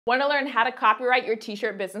Want to learn how to copyright your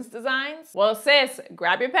t-shirt business designs? Well, sis,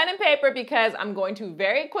 grab your pen and paper because I'm going to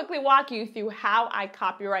very quickly walk you through how I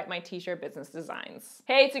copyright my t-shirt business designs.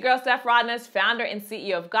 Hey, it's your girl, Steph Rodnez, founder and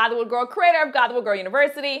CEO of Godlywood Girl, creator of Godlywood Girl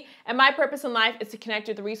University, and my purpose in life is to connect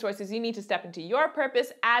you with the resources you need to step into your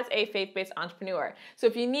purpose as a faith-based entrepreneur. So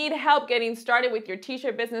if you need help getting started with your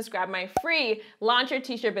t-shirt business, grab my free Launch Your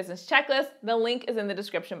T-Shirt Business Checklist. The link is in the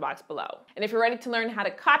description box below. And if you're ready to learn how to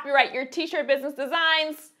copyright your t-shirt business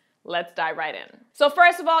designs, let's dive right in. So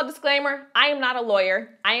first of all, disclaimer, I am not a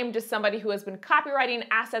lawyer. I am just somebody who has been copywriting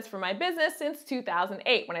assets for my business since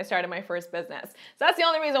 2008 when I started my first business. So that's the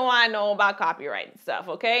only reason why I know about copyright stuff,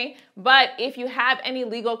 okay? But if you have any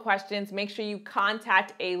legal questions, make sure you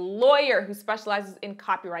contact a lawyer who specializes in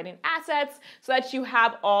copywriting assets so that you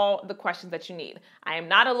have all the questions that you need. I am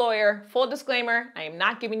not a lawyer. Full disclaimer, I am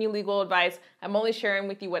not giving you legal advice. I'm only sharing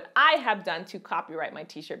with you what I have done to copyright my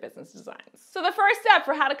t-shirt business designs. So the first step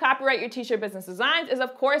for how to copyright your t-shirt business designs is,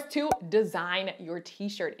 of course, to design your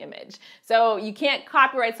t-shirt image. So you can't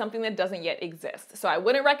copyright something that doesn't yet exist. So I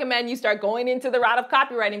wouldn't recommend you start going into the route of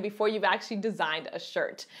copywriting before you've actually designed a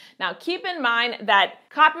shirt. Now, keep in mind that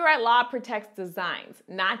copyright law protects designs,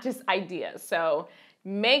 not just ideas. So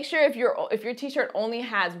make sure if your t-shirt only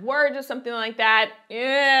has words or something like that,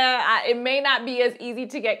 it may not be as easy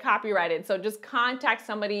to get copyrighted. So just contact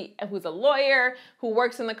somebody who's a lawyer, who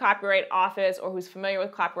works in the copyright office, or who's familiar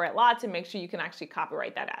with copyright law to make sure you can actually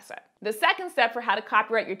copyright that asset. The second step for how to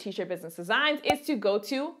copyright your t-shirt business designs is to go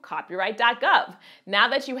to copyright.gov. Now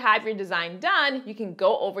that you have your design done, you can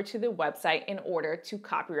go over to the website in order to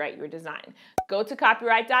copyright your design. Go to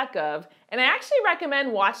copyright.gov, and I actually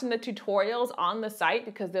recommend watching the tutorials on the site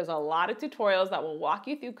because there's a lot of tutorials that will walk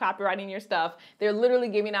you through copywriting your stuff. They're literally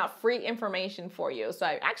giving out free information for you. So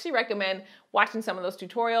I actually recommend watching some of those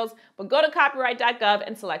tutorials, but go to copyright.gov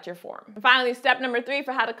and select your form. And finally, step number 3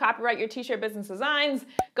 for how to copyright your t-shirt business designs,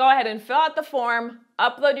 go ahead and fill out the form,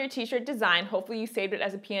 upload your t-shirt design. Hopefully you saved it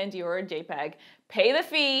as a PNG or a JPEG, pay the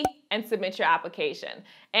fee, and submit your application.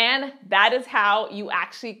 And that is how you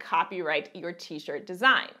actually copyright your t-shirt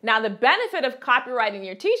design. Now, the benefit of copywriting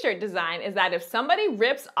your t-shirt design is that if somebody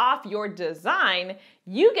rips off your design,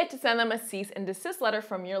 you get to send them a cease and desist letter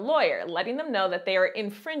from your lawyer, letting them know that they are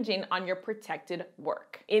infringing on your protected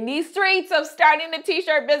work. In these streets of starting a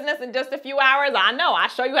t-shirt business in just a few hours, I know, I'll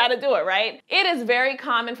show you how to do it, right? It is very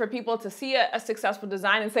common for people to see a successful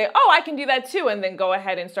design and say, oh, I can do that too, and then go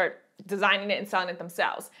ahead and start designing it and selling it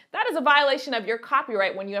themselves. That is a violation of your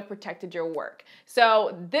copyright when you have protected your work.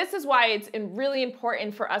 So this is why it's really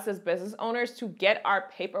important for us as business owners to get our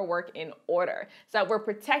paperwork in order so that we're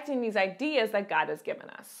protecting these ideas that God has given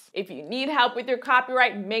us. If you need help with your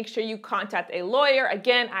copyright, make sure you contact a lawyer.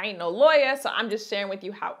 Again, I ain't no lawyer, so I'm just sharing with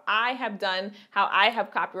you how I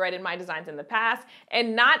have copyrighted my designs in the past.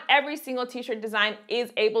 And not every single t-shirt design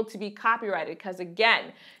is able to be copyrighted because,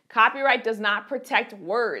 again, copyright does not protect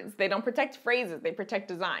words. They don't protect phrases, they protect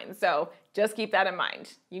designs. So just keep that in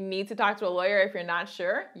mind. You need to talk to a lawyer if you're not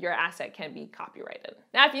sure your asset can be copyrighted.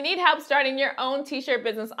 Now, if you need help starting your own t-shirt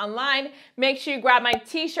business online, make sure you grab my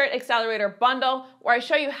T-shirt Accelerator bundle, where I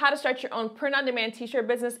show you how to start your own print-on-demand t-shirt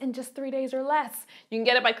business in just 3 days or less. You can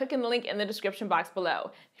get it by clicking the link in the description box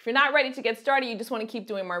below. If you're not ready to get started, you just want to keep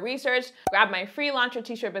doing more research, grab my free Launch Your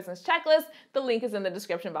T-shirt Business Checklist. The link is in the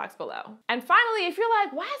description box below. And finally, if you're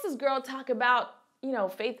like, why does this girl talk about,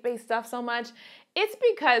 faith-based stuff so much? It's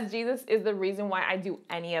because Jesus is the reason why I do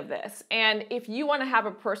any of this. And if you want to have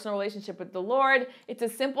a personal relationship with the Lord, it's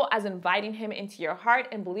as simple as inviting him into your heart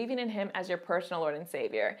and believing in him as your personal Lord and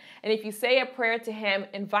Savior. And if you say a prayer to him,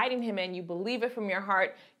 inviting him in, you believe it from your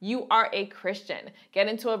heart, you are a Christian. Get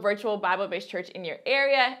into a virtual Bible-based church in your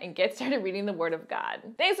area and get started reading the Word of God.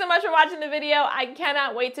 Thanks so much for watching the video. I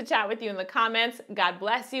cannot wait to chat with you in the comments. God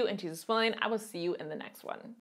bless you, and Jesus willing, I will see you in the next one.